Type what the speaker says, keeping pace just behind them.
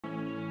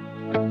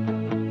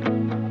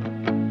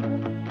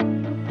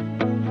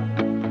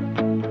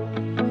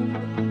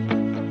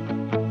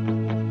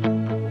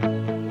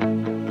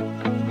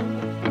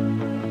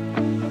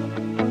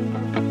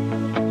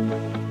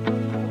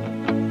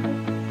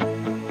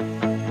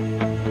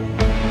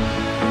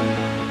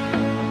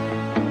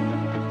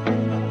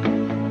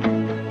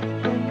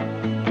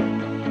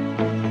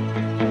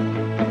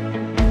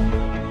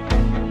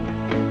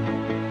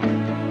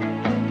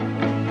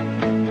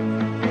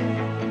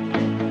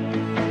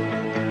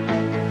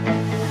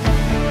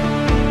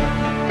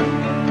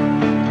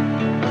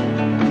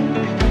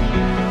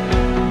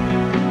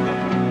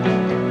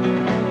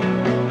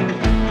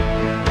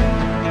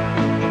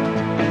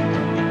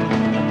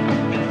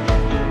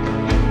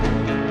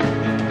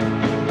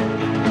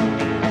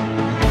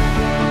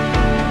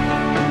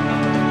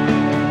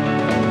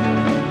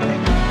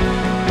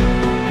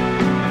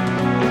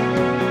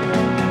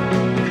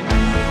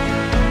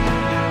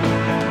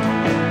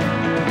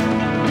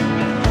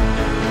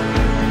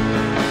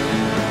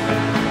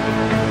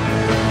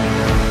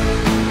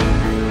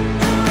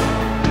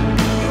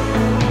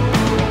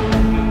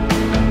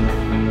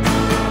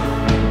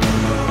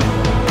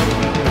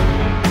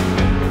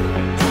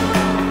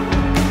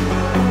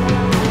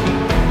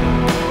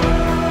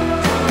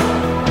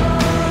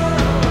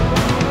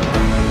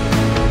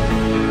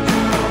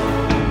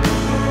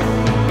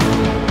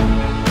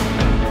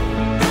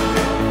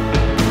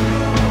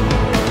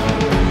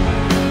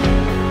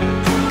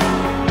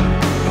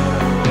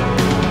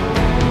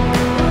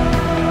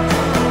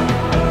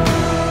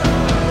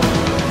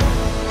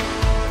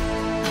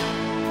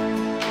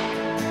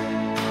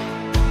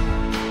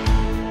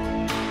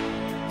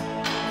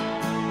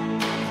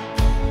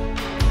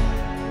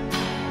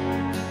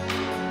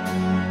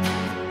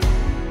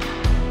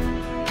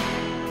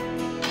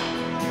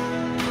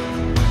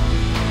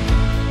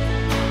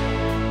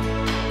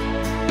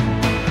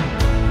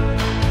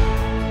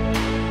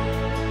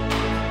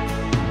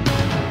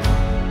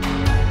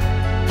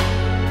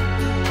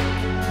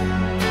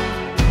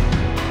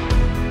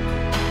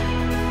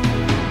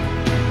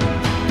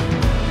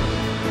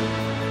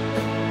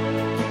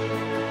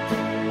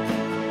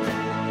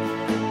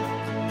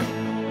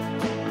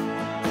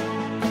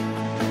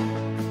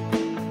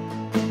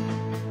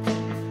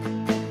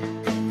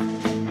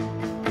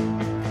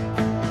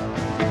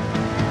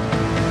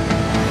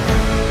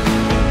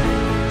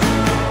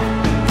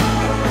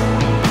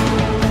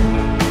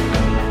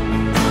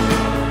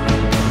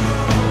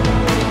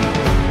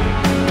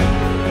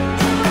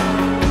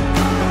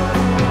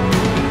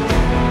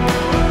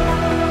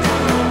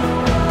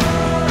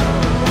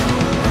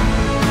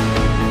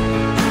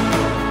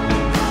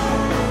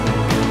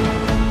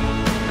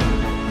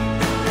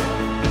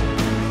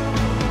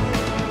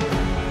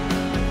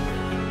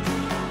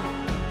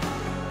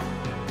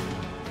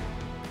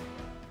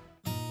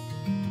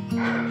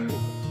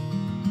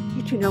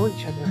you know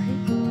each other,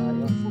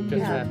 right?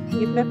 Just met.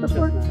 You've met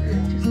before? Just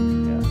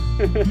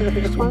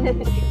wanted to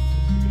make sure.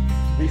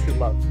 Recent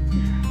love.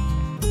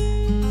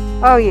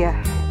 Oh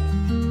yeah.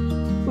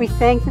 We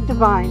thank the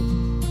divine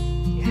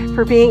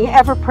for being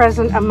ever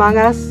present among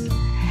us,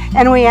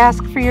 and we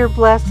ask for your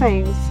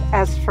blessings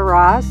as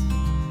Firas.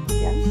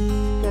 Yes?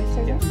 Did I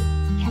say that?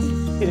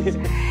 Yes.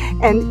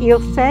 And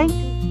Ilse.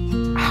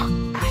 Oh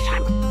gosh,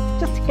 I'm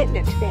just hitting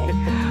it today.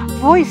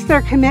 Voice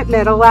their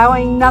commitment,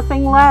 allowing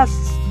nothing less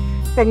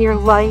than your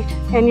light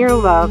and your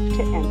love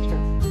to enter.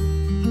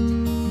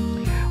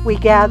 We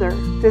gather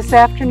this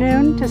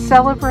afternoon to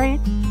celebrate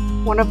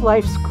one of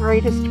life's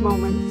greatest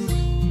moments,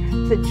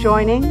 the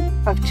joining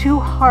of two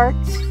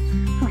hearts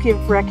who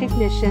give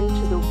recognition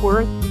to the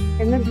worth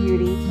and the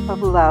beauty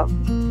of love.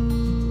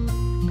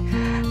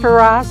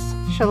 Firas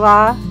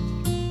Shala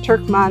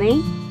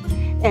Turkmani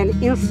and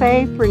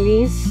Ilse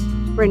Bernice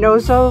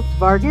Reynoso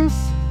Vargas,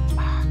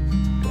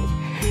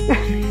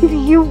 do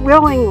you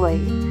willingly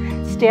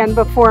stand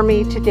before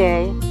me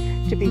today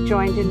to be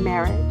joined in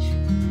marriage?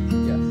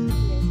 Yes.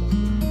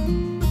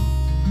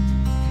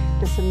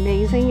 This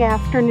amazing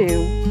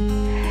afternoon,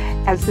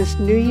 as this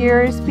new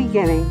year is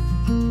beginning,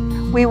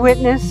 we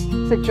witness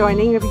the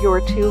joining of your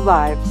two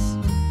lives.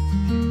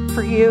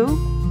 For you,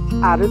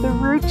 out of the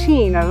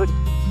routine of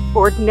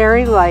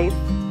ordinary life,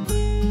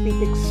 the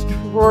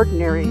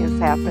extraordinary has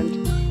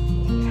happened.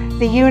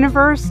 The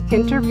universe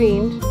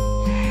intervened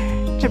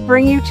to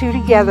bring you two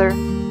together.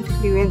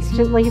 You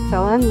instantly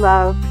fell in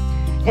love,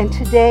 and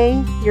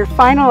today you're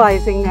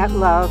finalizing that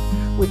love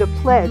with a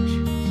pledge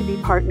to be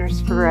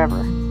partners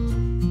forever.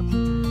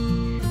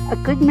 A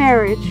good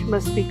marriage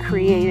must be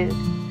created.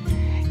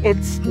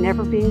 It's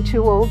never being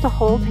too old to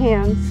hold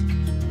hands.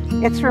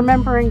 It's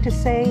remembering to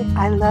say,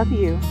 I love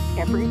you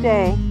every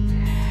day.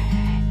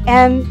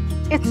 And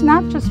it's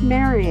not just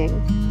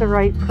marrying the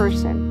right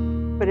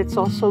person, but it's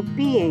also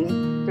being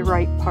the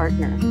right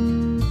partner.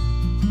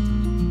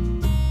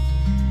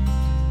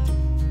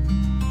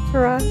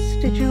 Firas,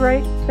 did you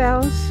write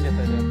vows Yes,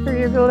 I did. for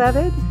your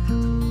beloved?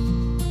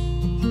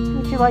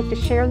 Would you like to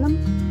share them?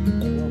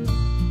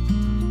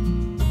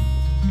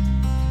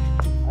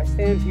 I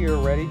stand here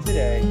ready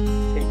today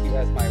to take you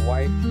as my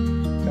wife,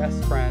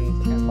 best friend,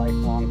 and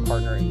lifelong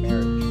partner in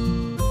marriage.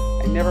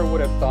 I never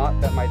would have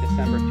thought that my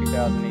December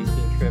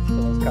 2018 trip to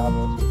Los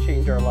Cabos would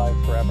change our lives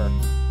forever.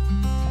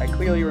 I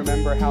clearly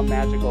remember how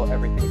magical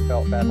everything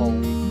felt that whole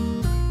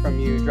week, from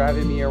you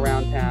driving me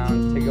around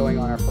town to going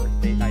on our first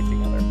date night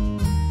together.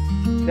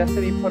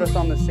 Destiny put us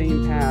on the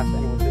same path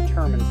and was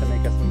determined to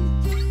make us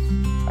meet.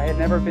 I had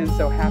never been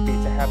so happy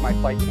to have my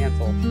flight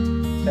canceled.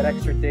 That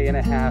extra day and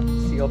a half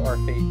sealed our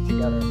fate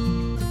together.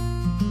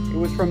 It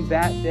was from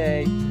that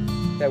day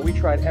that we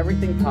tried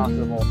everything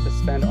possible to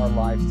spend our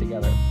lives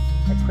together.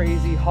 A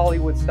crazy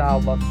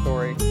Hollywood-style love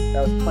story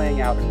that was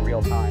playing out in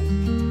real time.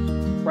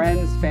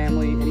 Friends,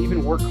 family, and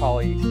even work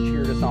colleagues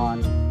cheered us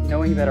on,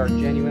 knowing that our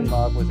genuine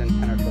love was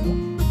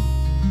impenetrable.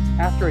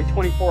 After a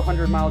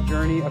 2,400-mile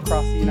journey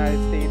across the United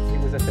States, it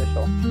was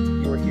official.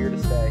 You were here to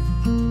stay.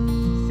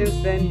 Since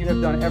then, you have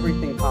done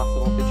everything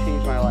possible to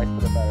change my life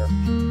for the better.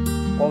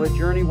 While the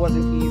journey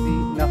wasn't easy,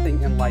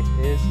 nothing in life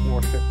is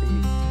nor should be.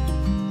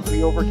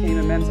 We overcame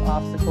immense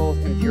obstacles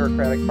and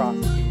bureaucratic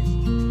processes,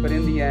 but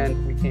in the end,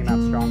 we came out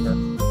stronger.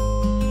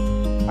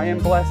 I am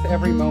blessed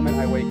every moment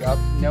I wake up,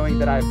 knowing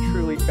that I have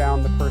truly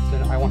found the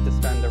person I want to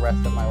spend the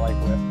rest of my life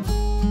with.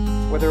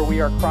 Whether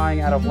we are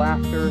crying out of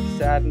laughter,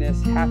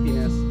 sadness,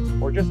 happiness,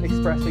 or just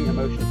expressing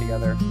emotion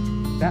together,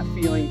 that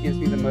feeling gives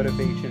me the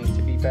motivation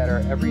to be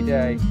better every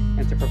day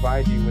and to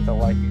provide you with the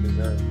life you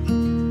deserve.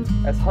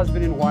 As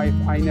husband and wife,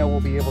 I know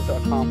we'll be able to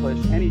accomplish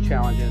any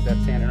challenges that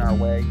stand in our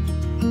way.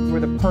 We're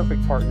the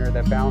perfect partner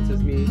that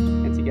balances me,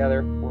 and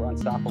together, we're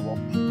unstoppable.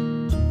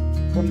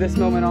 From this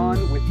moment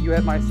on, with you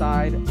at my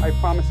side, I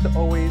promise to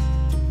always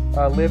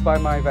live by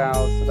my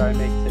vows that I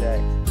make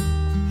today.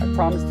 I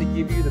promise to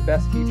give you the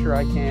best future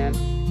I can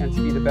and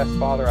to be the best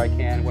father I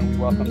can when we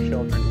welcome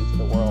children into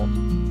the world.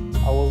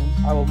 I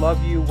will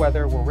love you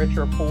whether we're rich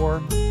or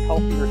poor,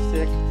 healthy or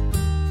sick,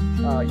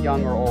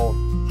 young or old.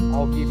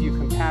 I'll give you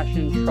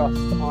compassion, trust,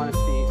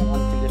 honesty, and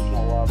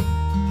unconditional love.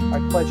 I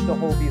pledge to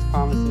hold these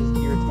promises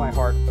dear to my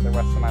heart for the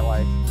rest of my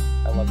life.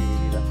 I love you,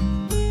 Evita.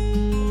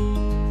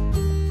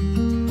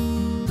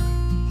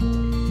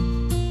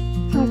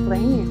 I don't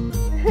blame you.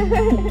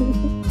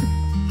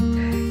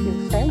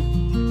 Ilse,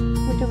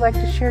 would you like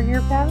to share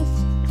your vows?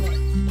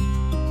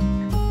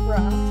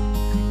 Rob,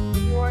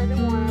 you are the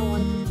one I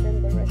want to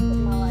spend the rest of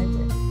my life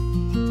with. I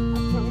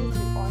promise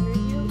to honor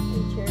you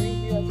and cherish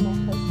you as my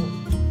husband.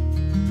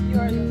 You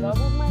are the love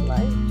of my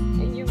life,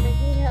 and you make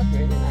me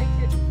happier than I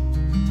could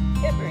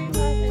ever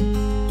imagine,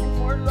 and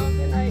more love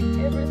than I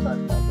ever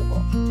thought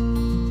possible.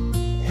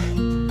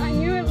 I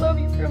knew I loved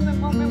you from the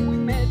moment we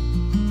met,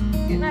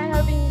 and I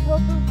have been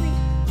hopelessly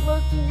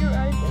lost in your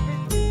eyes ever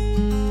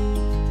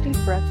since. Deep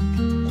breath.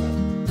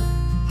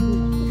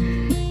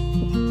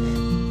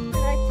 And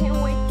I can't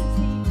wait to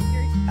see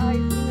your eyes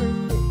in your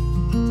kiss.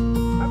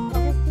 I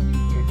promise to be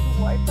here to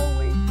wipe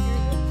away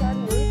tears of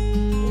sadness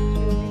and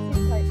to release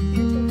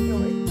tears of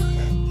joy.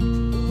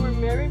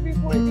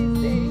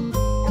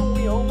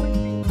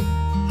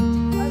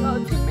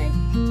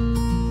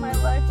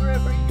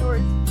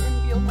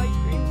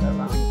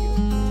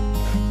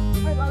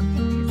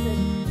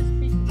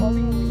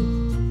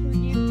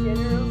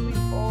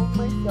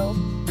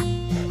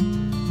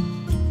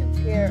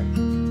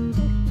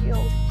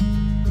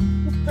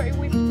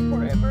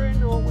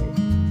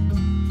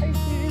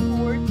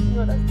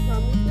 not as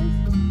promises,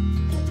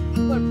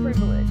 but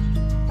privilege.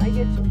 I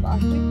get to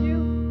laugh with you,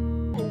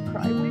 and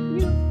cry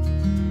with you,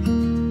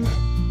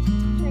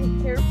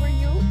 and care for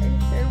you,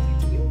 and share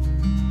with you.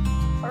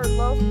 Our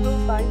love will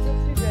bind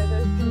us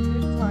together through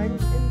good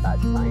times and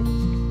bad times.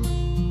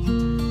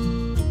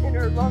 And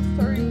our love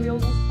story will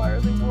inspire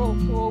the world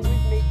to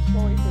always make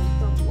choices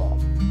from love.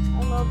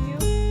 I love you,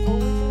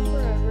 always and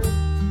forever.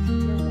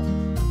 Your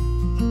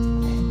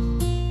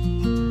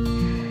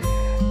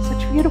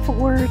Such beautiful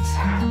words.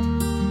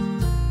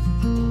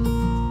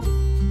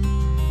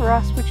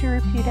 Firas, would you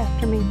repeat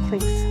after me,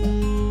 please?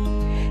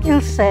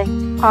 Ilse,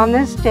 on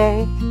this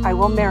day, I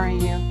will marry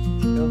you.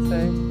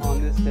 Ilse,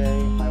 on this day,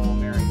 I will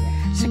marry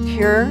you.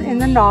 Secure in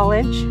the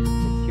knowledge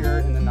Secure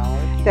in the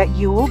knowledge that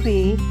you will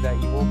be that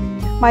you will be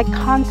my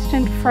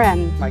constant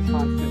friend, my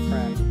constant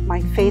friend,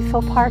 my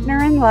faithful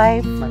partner in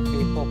life, my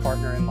faithful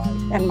partner in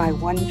life, and my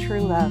one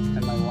true love.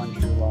 and my one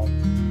true love.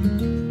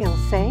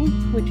 Ilse,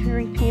 would you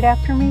repeat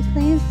after me,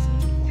 please?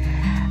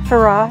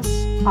 Firas,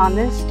 on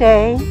this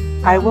day,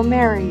 I will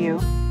marry you.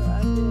 For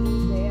us in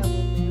this day, I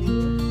will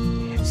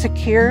marry you.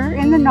 Secure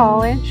in the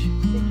knowledge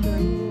Secure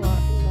in the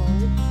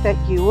knowledge that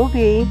you will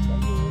be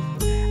that you will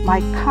be my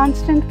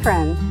constant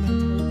friend, my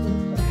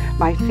constant friend,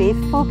 my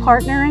faithful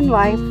partner in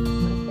life,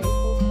 my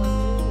faithful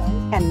partner in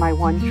life, and my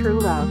one true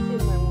love.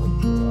 and my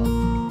one true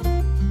love.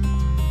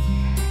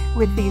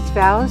 With these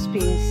vows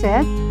being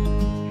said,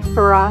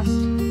 Firas,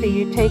 do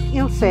you take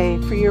Ilse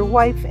for your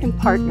wife and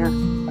partner?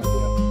 I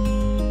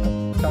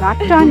do. Not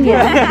done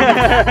yet.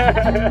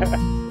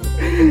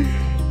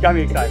 Got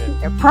me excited.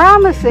 You're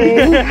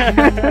promising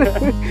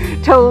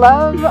to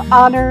love,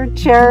 honor,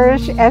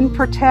 cherish, and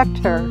protect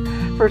her,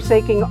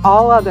 forsaking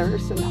all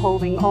others and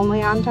holding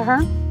only on to her?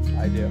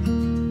 I do.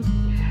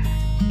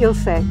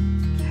 Ilse,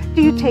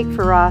 do you take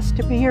Firas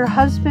to be your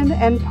husband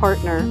and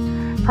partner,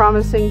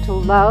 promising to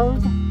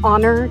love,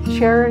 honor,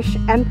 cherish,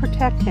 and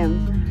protect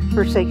him,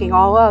 forsaking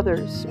all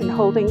others and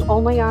holding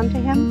only on to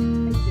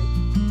him? I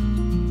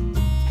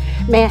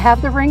do. May I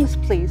have the rings,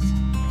 please?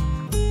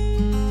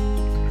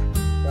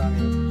 Got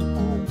me.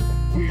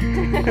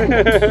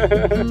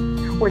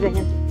 Were they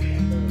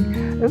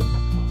in? Oops.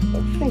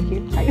 Thank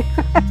you.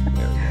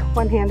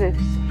 One-handed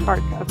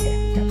hard.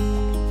 Okay.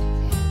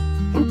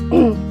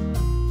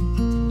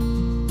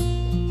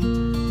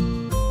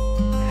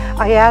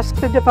 I ask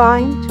the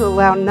divine to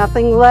allow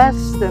nothing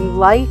less than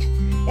light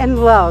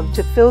and love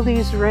to fill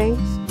these rings,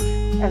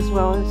 as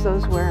well as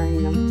those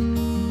wearing them.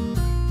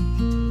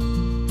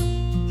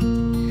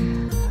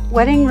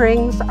 Wedding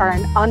rings are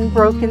an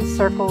unbroken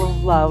circle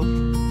of love.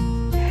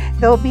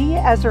 They'll be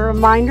as a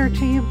reminder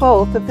to you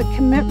both of the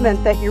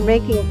commitment that you're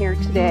making here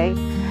today,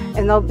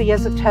 and they'll be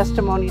as a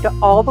testimony to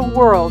all the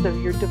world of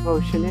your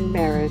devotion in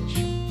marriage.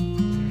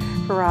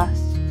 Firas,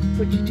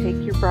 would you take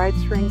your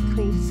bride's ring,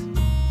 please?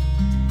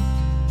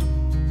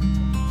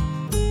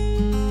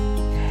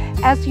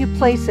 As you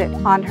place it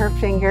on her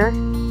finger,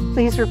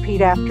 please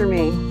repeat after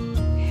me.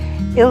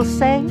 Ilse,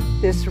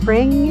 this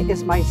ring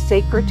is my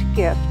sacred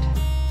gift.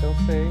 Ilse,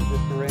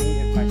 this ring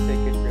is my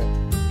sacred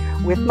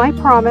gift. With my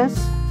promise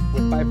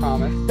With my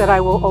promise that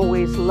I will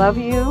always love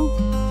you,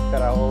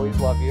 that I will always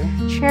love you,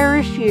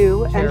 cherish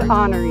you, Cherish. and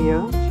honor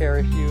you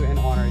cherish you, and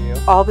honor you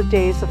all the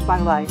days of my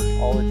life.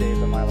 all the days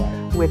of my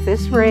life. With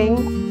this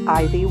ring,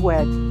 I thee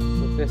wed.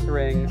 With this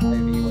ring, I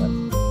thee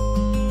wed.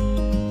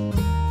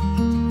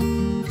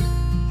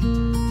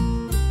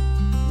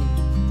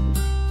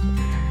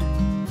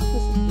 This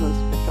is the most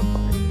special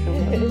part.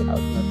 I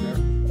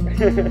was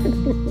nervous.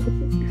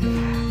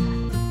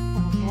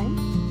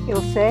 Okay.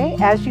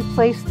 Ilse, as you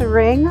place the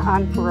ring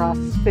on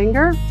Firas'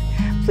 finger,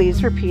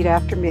 please repeat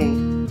after me.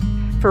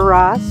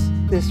 Firas,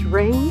 this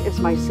ring is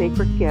my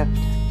sacred gift.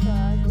 For us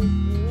this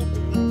ring is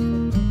my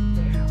sacred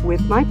gift.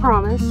 With my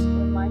promise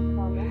With my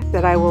promise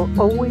that I will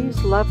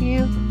always love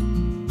you,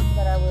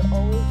 that I will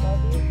always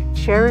love you,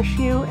 cherish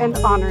you, and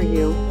honor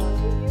you and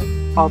honor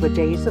you all the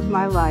days of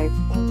my life.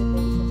 all the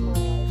days of my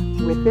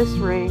life. With this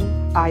ring,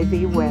 I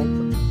thee wed.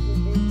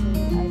 With this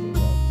ring, I thee wed.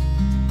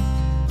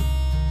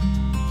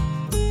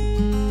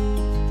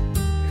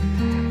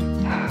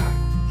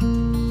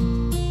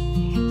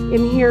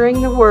 In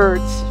hearing the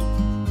words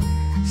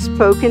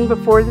spoken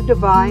before the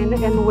divine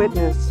and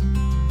witness,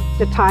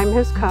 the time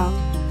has come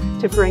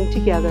to bring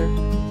together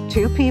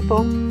two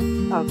people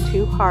of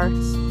two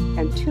hearts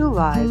and two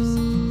lives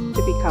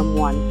to become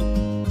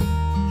one.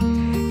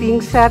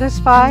 Being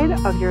satisfied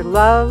of your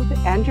love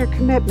and your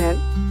commitment,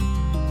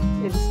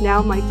 it is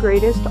now my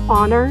greatest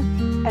honor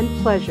and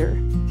pleasure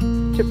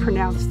to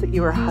pronounce that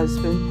you are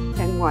husband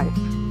and wife.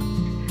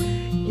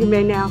 You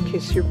may now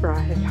kiss your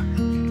bride.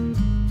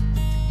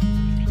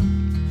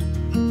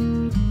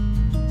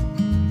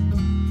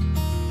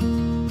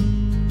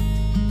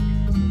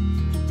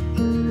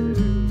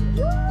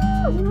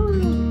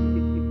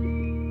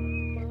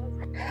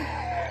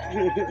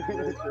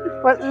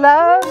 What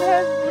love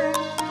has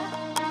been.